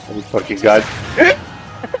 Oh fucking god.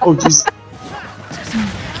 Oh jeez.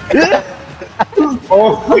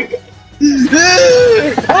 Oh my god.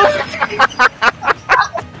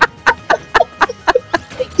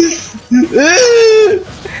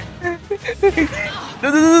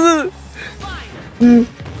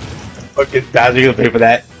 Guys, you're gonna pay for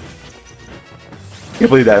that. I can't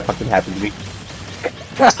believe that fucking happened to me.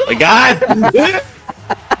 Oh my god!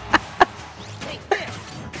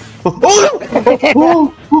 Oh no!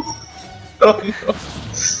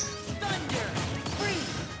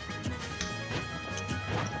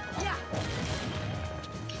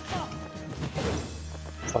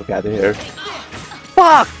 Fuck out of here.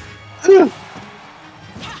 Fuck!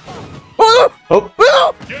 Oh!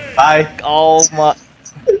 Bye! Oh my...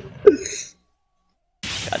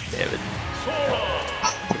 God damn it.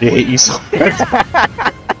 I hate you so much.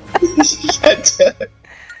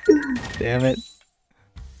 Damn it.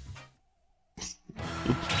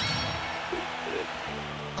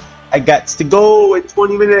 I got to go in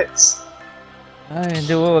 20 minutes. I can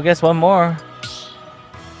do, I guess, one more.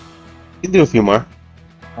 You can do a few more.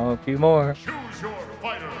 Oh, a few more.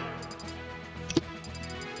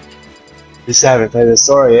 Just haven't played the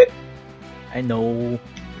story yet. I know.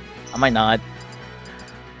 I might not.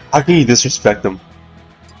 How can you disrespect them?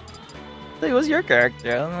 It was your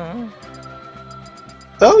character. I don't know.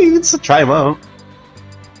 Oh, you can still try them out.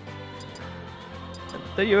 I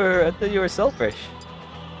thought you were selfish.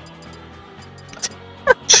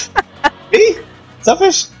 Me?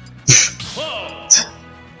 Selfish?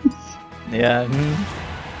 Yeah.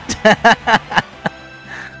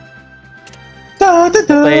 Da, da,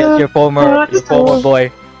 da, Play as your former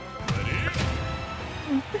boy.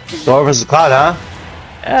 Thor vs. Cloud, huh?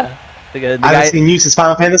 Yeah. The I guy. haven't seen you since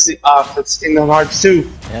Final Fantasy. Since Kingdom Hearts 2.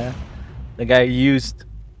 Yeah. The guy you used.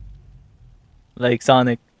 Like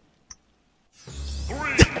Sonic.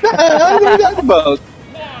 What are you talking about?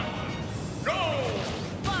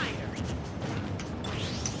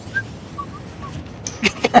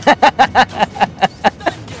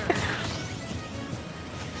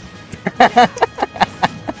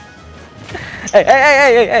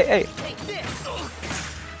 Hey!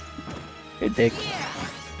 Hey, dick.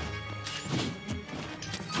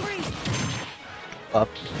 Up.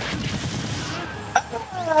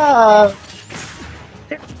 Ah.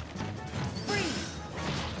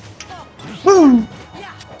 Woo.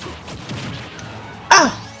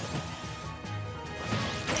 Ah.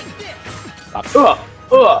 Let's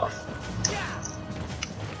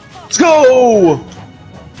go.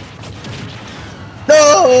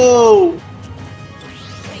 No.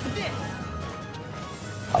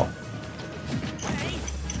 Oh.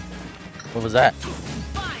 What was that?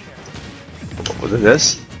 Was it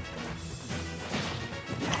this?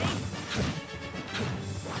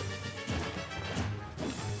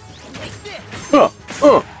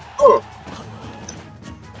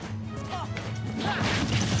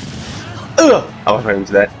 I was right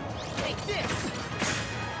into that.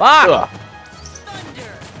 Fuck!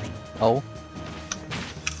 Oh.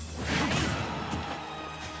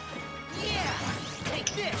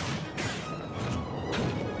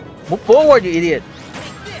 Move forward, you idiot!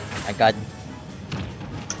 I got you.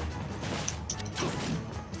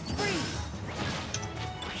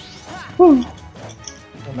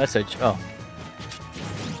 No message. Oh.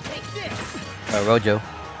 Rojo.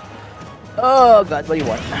 Oh god, what do you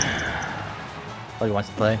want? What he wants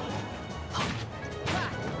to play?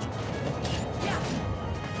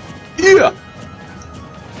 Yeah.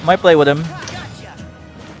 Might play with him.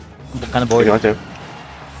 I'm kind of bored. You want to?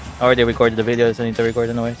 I already recorded the video, so I need to record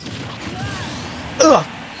anyways. Ugh.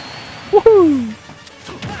 Woohoo!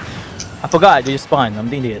 I forgot, you just spawned. I'm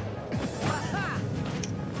the idiot.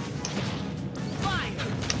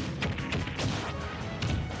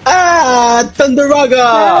 Ah,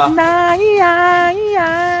 Thunderaga!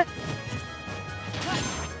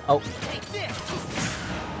 Oh.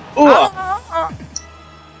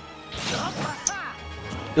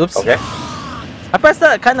 Oops. Okay. I pressed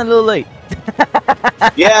that kind of a little late.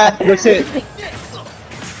 Yeah, that's it.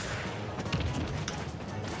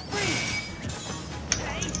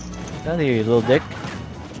 Get out of here, you little dick.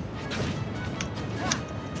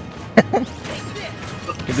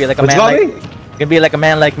 You can be like a man like. You can be like a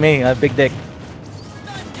man like me, a big dick.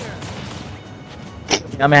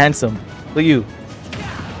 I'm handsome. Who you?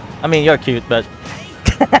 I mean, you're cute, but.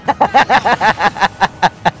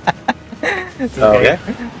 It's okay.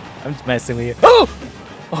 I'm just messing with you. Oh!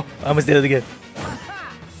 Oh, I almost did it again.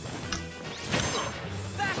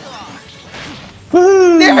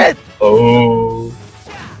 Damn it! Oh.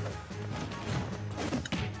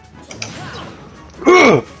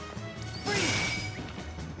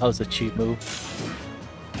 That was a cheap move.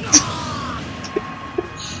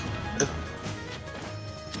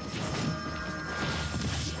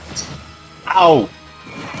 Ow!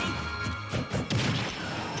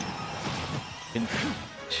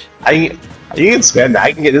 You can spam that.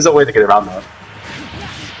 I can get. There's a way to get around that.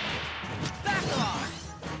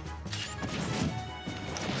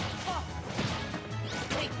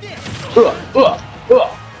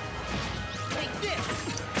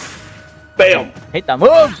 Bam! Hate that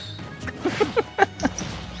move!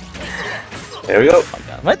 There we go.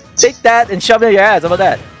 What? Take that and shove it in your ass. How about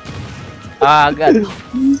that? Ah, God.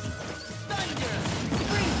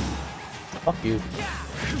 Fuck you.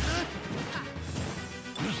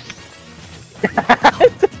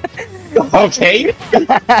 Okay.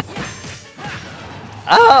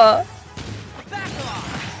 Ah!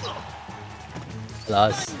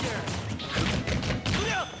 Lost.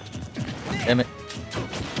 Damn it.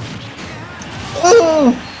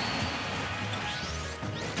 Ooh.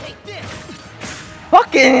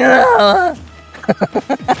 Fucking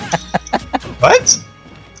What?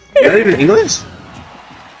 You're not even English?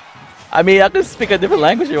 I mean, I can speak a different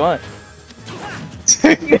language if you want.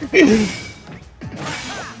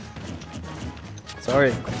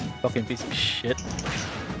 Sorry. Fucking piece of shit.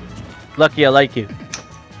 Lucky I like you.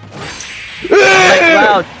 Like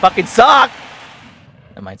loud. Fucking suck!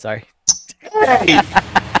 Never mind, sorry. Hey!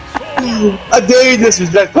 I dare you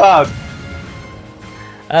disrespect Cloud.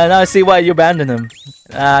 Now I see why you abandoned him.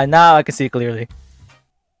 Now I can see clearly.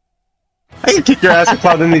 I can kick your ass with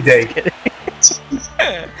Cloud any day.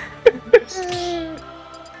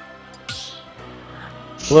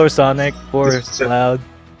 Poor Sonic, poor Cloud.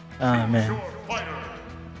 Oh man.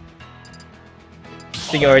 I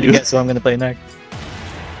think you already guessed what I'm gonna play next.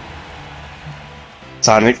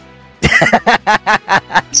 Sonic.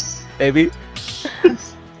 Maybe.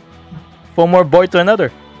 One more boy to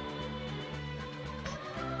another.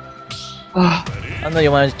 I know you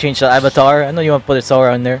want to change the avatar. I know you want to put a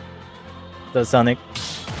Sora on there. The Sonic.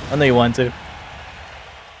 I know you want to.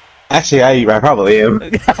 Actually, I probably am.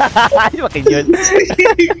 You fucking good.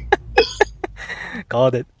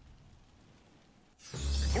 Called it.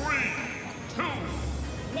 3, 2,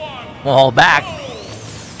 1. Well, back.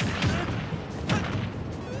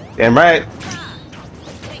 Damn right.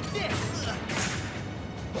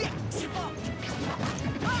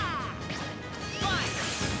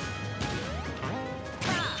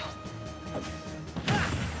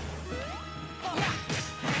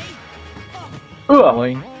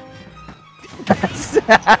 Boing.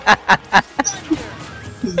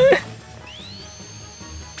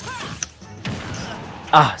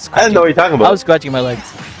 Ah, I didn't know what you're talking I about. was scratching my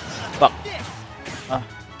legs. Fuck. Ah.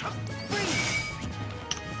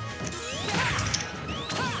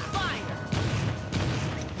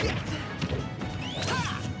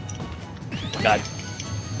 God.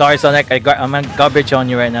 Sorry, Sonic. I'm on garbage on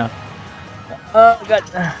you right now. Oh, God.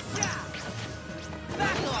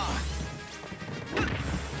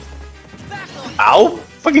 Ow!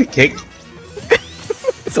 Fucking kick.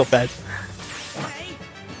 So bad.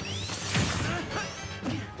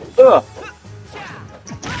 Ugh.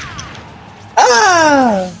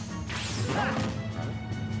 Ah!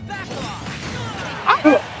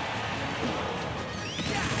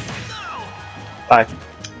 Bye.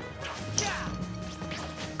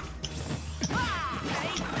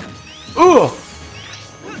 Ooh!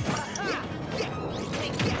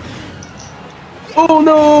 Oh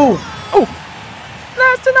no! Oh!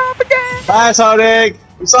 That's enough again! Bye, Sonic!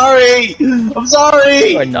 I'm sorry! I'm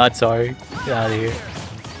sorry! You are not sorry. Get out of here.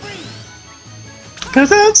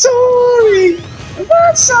 Cause I'm sorry! I'm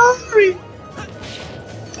not sorry!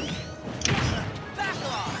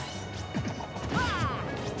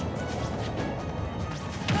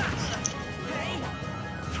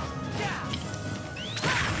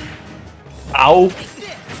 Ow!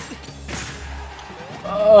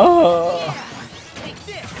 Oh.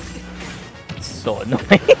 So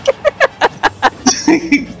annoying.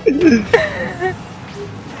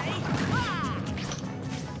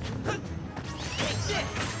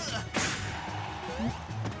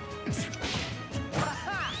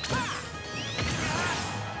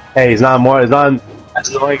 Hey, he's not more, he's not as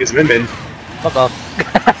annoying as Min. Fuck off.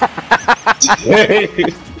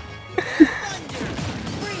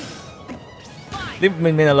 Leave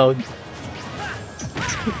Min Min alone.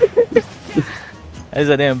 There's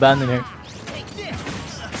a damn band in here.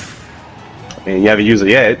 I mean, you haven't used it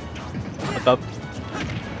yet. Fuck up.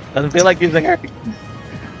 Doesn't feel like using her.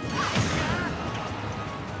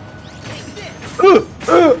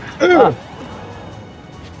 Ah.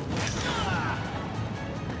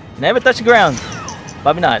 Never touch the ground.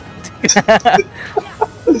 Probably not. I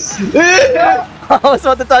was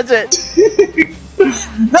about to touch it.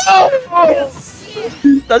 No!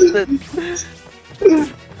 Touched it.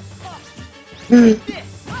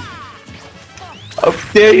 How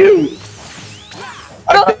dare you!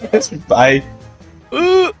 How dare you! Bye.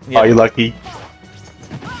 Ooh. Oh, you're lucky.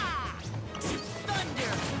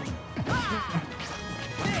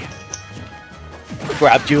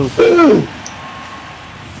 grabbed you. Sonic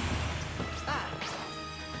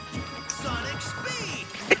speed.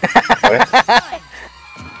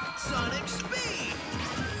 Sonic speed.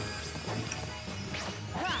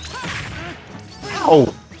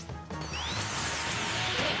 Oh.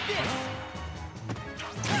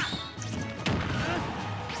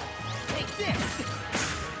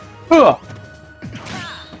 Ugh.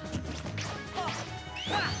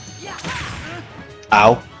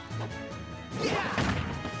 Ow.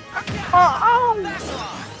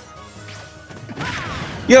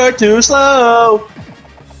 You're too slow.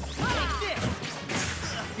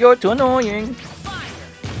 You're too annoying.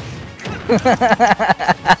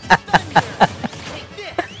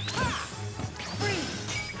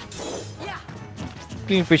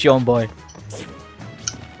 Clean fish your own boy.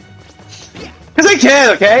 Cause I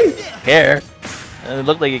can, okay? Care. It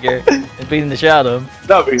looked like you care. It's beating the shit out of him.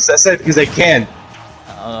 No, because I said because I can.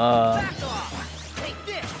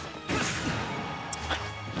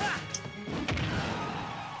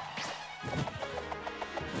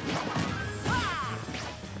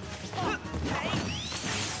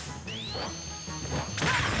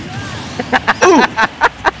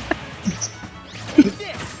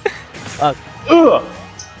 Fuck. Ugh.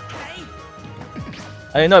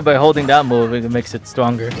 I know by holding that move it makes it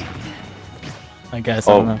stronger. I guess.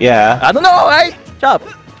 I don't know. Yeah. I don't know, right? Chop.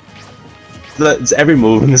 It's every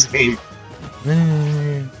move in this game.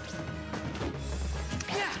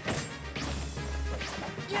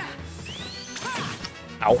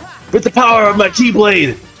 Ow. With the power of my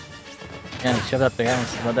keyblade. Yeah, shove it up their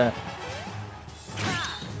ass. How about that?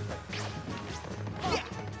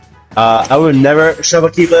 I would never shove a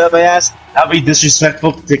keyblade up my ass. That would be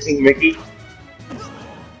disrespectful to King Mickey.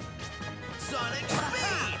 Sonic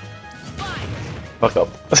speed. Fuck up.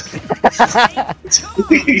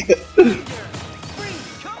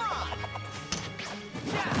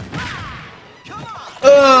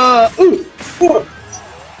 Ooh.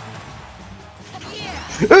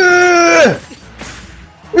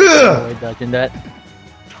 Oh, dodging that.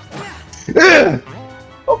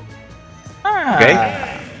 Okay.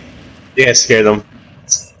 Yeah, scared him.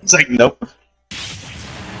 It's like, nope.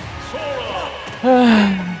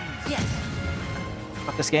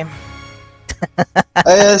 Fuck this game.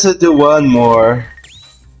 I have to do one more.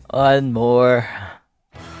 One more.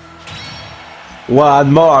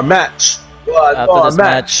 One more match. One After more this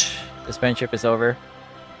match. this friendship is over.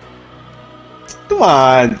 Come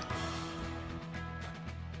on.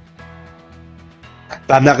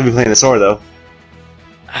 But I'm not gonna be playing the sword though.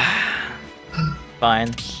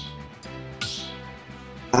 Fine.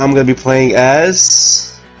 I'm gonna be playing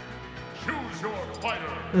as Choose your fighter.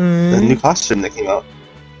 the new costume that came out.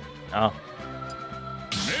 Oh.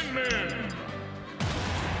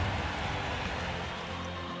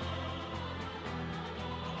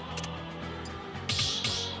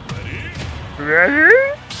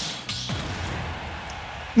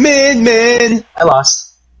 Man! I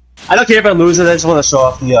lost. I don't care if I lose it, I just want to show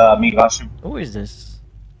off the me costume. Who is this?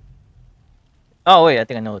 Oh wait, I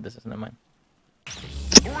think I know what this is. Never mind.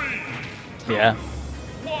 3, Yeah.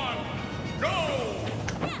 1, go!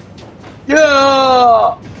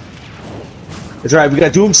 Yeah! That's right, we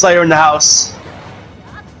got Doomslayer in the house.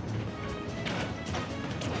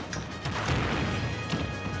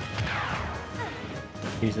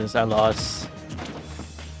 Jesus, I lost.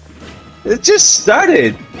 It just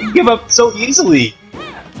started. You give up so easily.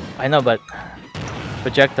 I know, but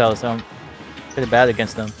projectiles, I'm pretty bad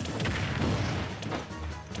against them.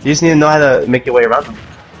 You just need to know how to make your way around them.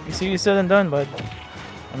 You see, you said and done, but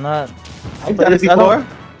I'm not. I've done it before.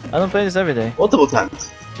 I don't play this every day. Multiple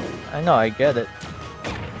times. I know, I get it.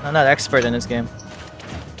 I'm not expert in this game.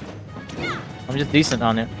 I'm just decent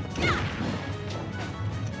on it.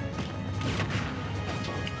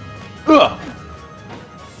 Ugh.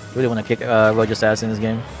 Really want to kick Roger's ass in this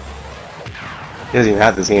game. He doesn't even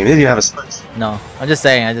have this game. He doesn't even have a switch. No, I'm just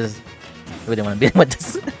saying. I just really want to beat him with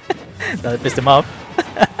this. That pissed him off.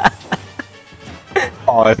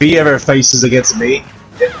 Oh, if he ever faces against me,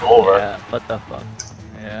 it's over. Yeah, what the fuck?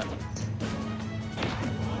 Yeah.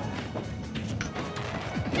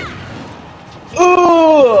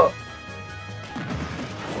 Ooh!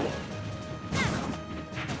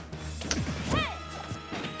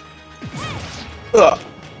 Ugh.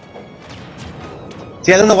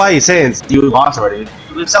 See, I don't know why he's saying you lost already.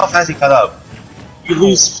 You so fast he cut up. You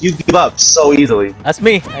lose, you give up so easily. That's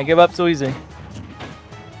me. I give up so easy.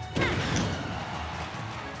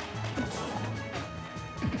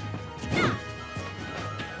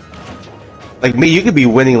 Like me, you could be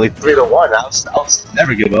winning like 3-1. I'll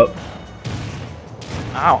never give up.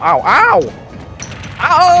 Ow! Ow! Ow!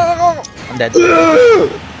 Ow! I'm dead.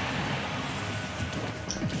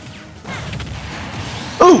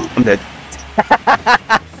 Oh, I'm dead.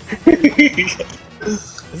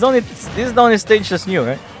 This is the only stage that's new,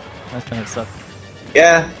 right? That's kind of suck.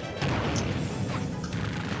 Yeah.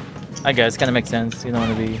 I guess kind of makes sense. You don't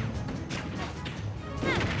want to be.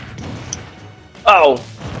 Oh.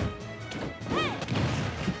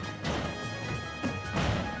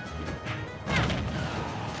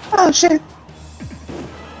 Oh shit.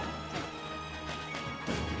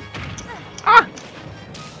 Ah.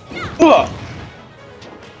 Ugh.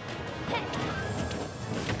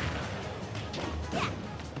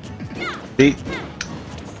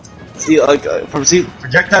 See,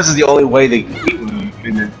 projectiles is the only way they can beat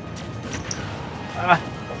me.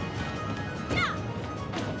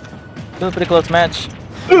 Still a pretty close match.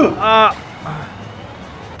 Ugh.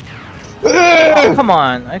 Oh, come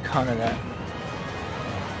on, I countered that.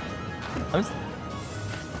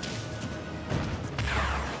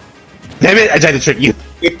 Damn it! I tried to trick you.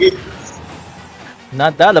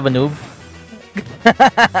 Not that of a noob.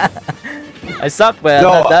 I suck, but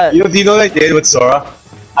No, not that. do you know what I did with Sora?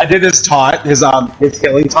 I did his taunt, his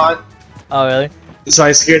healing taunt. Oh really? So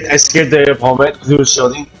I scared the opponent because he was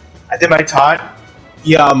shielding. I did my taunt.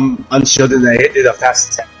 He unshielded and I did a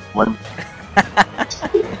fast attack one.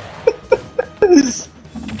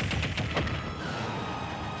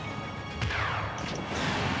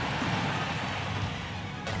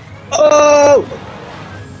 Oh!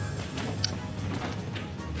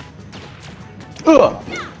 Ugh.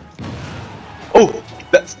 Oh,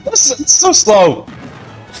 that's so slow.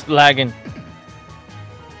 Just lagging.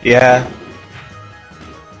 Yeah.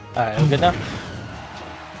 Alright, I'm good now.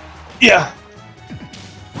 Yeah.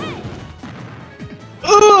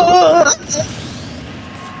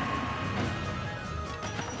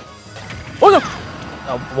 Oh no!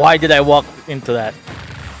 Oh, why did I walk into that?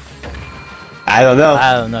 I don't know.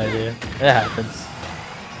 I don't know, dude. It happens.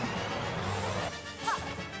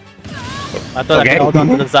 I thought I could hold on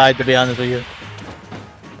to the side, to be honest with you.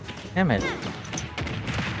 Damn it.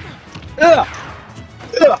 Ugh.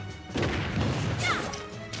 Ugh.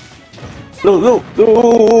 No, no, no!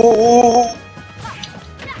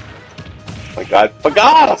 Oh my God! Fuck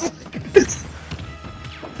off!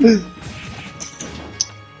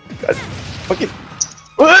 God, fucking.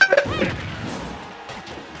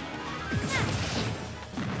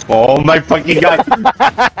 Oh my fucking God!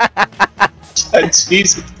 God,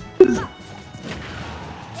 Jesus!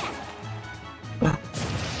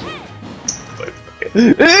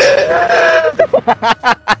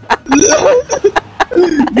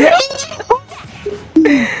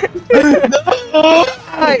 No!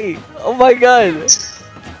 Hi! Oh my god!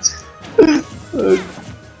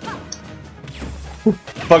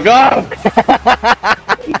 Fuck off!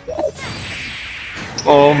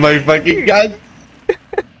 Oh my fucking God!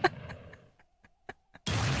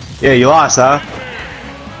 Yeah, you lost, huh?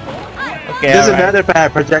 Okay, It doesn't alright. matter if I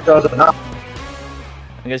have projectiles or not.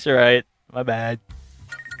 I guess you're right. My bad.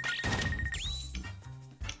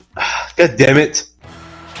 God damn it!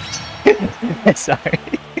 Sorry.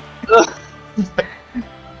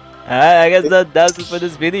 Alright, I guess that's it for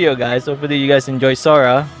this video, guys. Hopefully you guys enjoy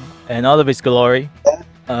Sora and all of his glory.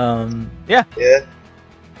 Yeah. Yeah.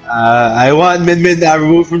 I want Min Min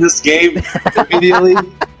removed from this game immediately.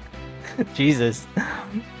 Jesus.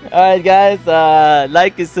 Alright, guys.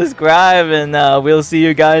 Like and subscribe, and we'll see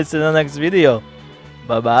you guys in the next video.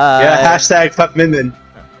 Bye bye. Yeah, hashtag fuck Min Min.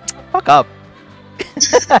 Fuck up.